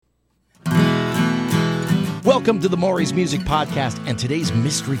Welcome to the Maury's Music Podcast and today's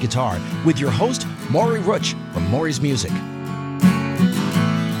Mystery Guitar with your host, Maury Rutsch from Maury's Music.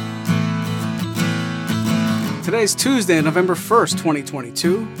 Today's Tuesday, November 1st,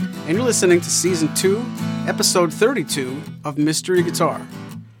 2022, and you're listening to Season 2, Episode 32 of Mystery Guitar.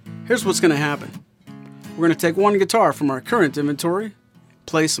 Here's what's going to happen. We're going to take one guitar from our current inventory,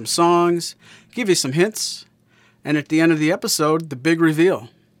 play some songs, give you some hints, and at the end of the episode, the big reveal.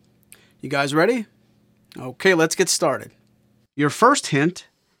 You guys ready? Okay, let's get started. Your first hint,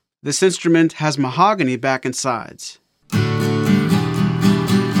 this instrument has mahogany back and sides.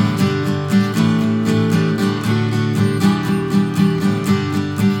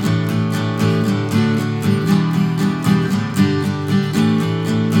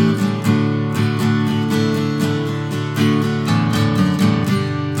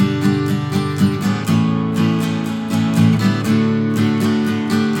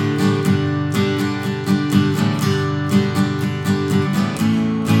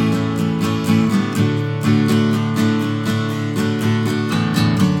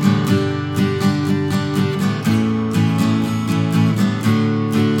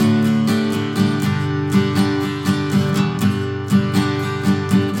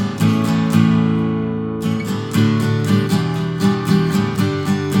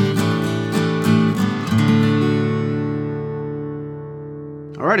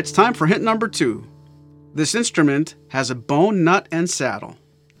 All right, it's time for hint number 2. This instrument has a bone nut and saddle.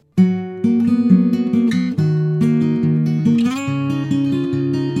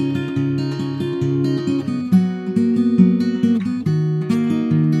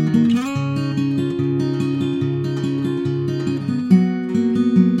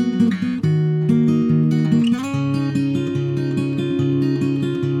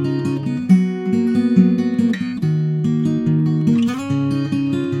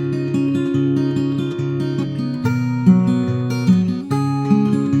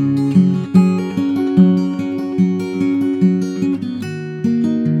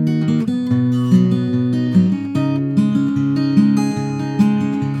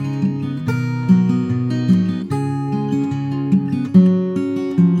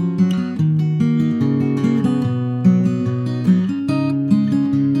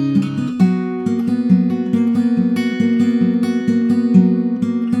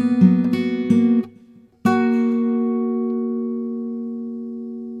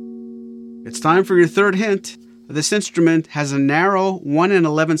 It's time for your third hint. This instrument has a narrow 1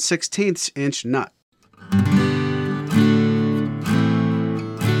 11/16 inch nut.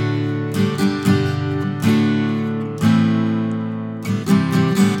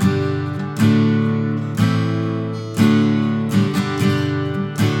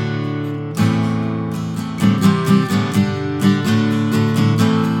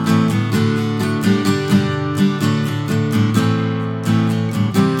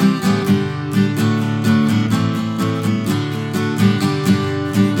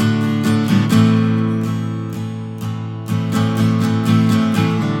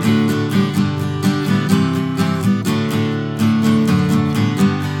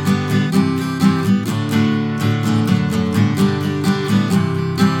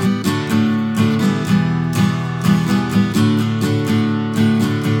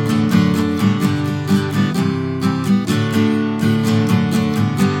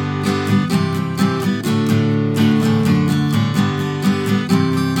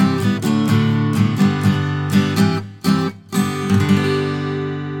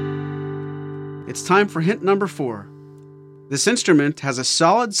 It's time for hint number 4. This instrument has a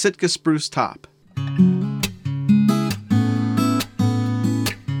solid Sitka spruce top.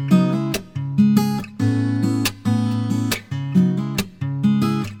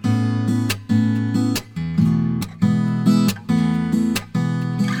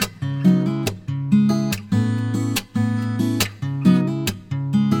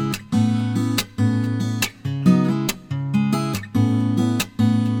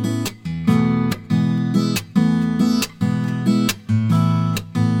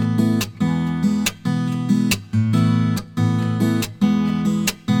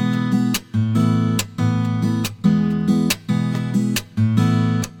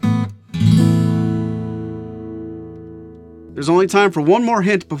 There's only time for one more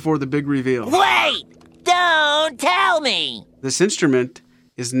hint before the big reveal. Wait! Don't tell me! This instrument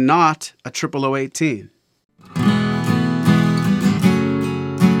is not a 0018.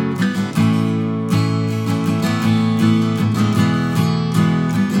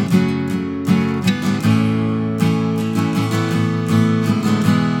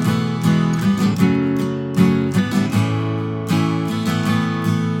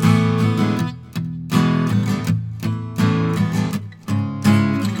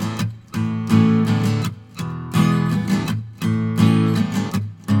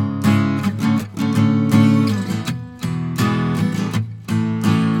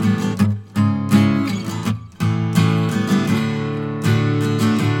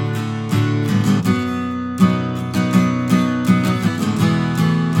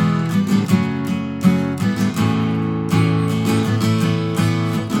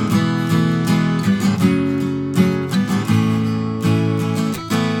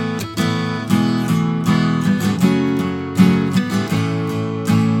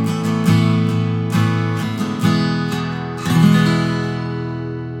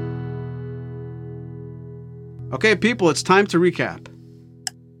 Okay, people, it's time to recap.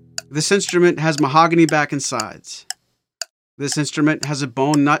 This instrument has mahogany back and sides. This instrument has a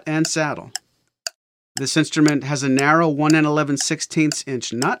bone nut and saddle. This instrument has a narrow 1 11/16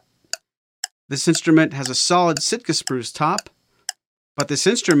 inch nut. This instrument has a solid Sitka spruce top, but this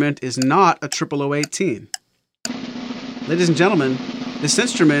instrument is not a 0018. Ladies and gentlemen, this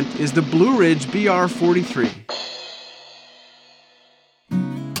instrument is the Blue Ridge BR43.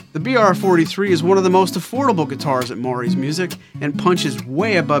 The BR43 is one of the most affordable guitars at Maury's Music and punches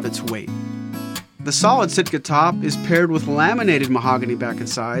way above its weight. The solid Sitka top is paired with laminated mahogany back and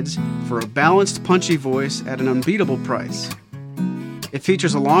sides for a balanced, punchy voice at an unbeatable price. It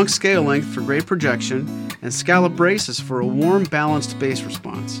features a long scale length for great projection and scallop braces for a warm, balanced bass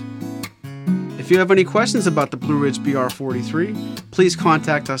response. If you have any questions about the Blue Ridge BR43, please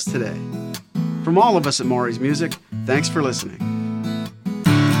contact us today. From all of us at Maury's Music, thanks for listening.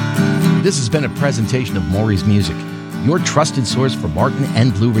 This has been a presentation of Maury's Music, your trusted source for Martin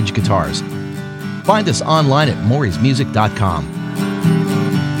and Blue Ridge guitars. Find us online at maurysmusic.com.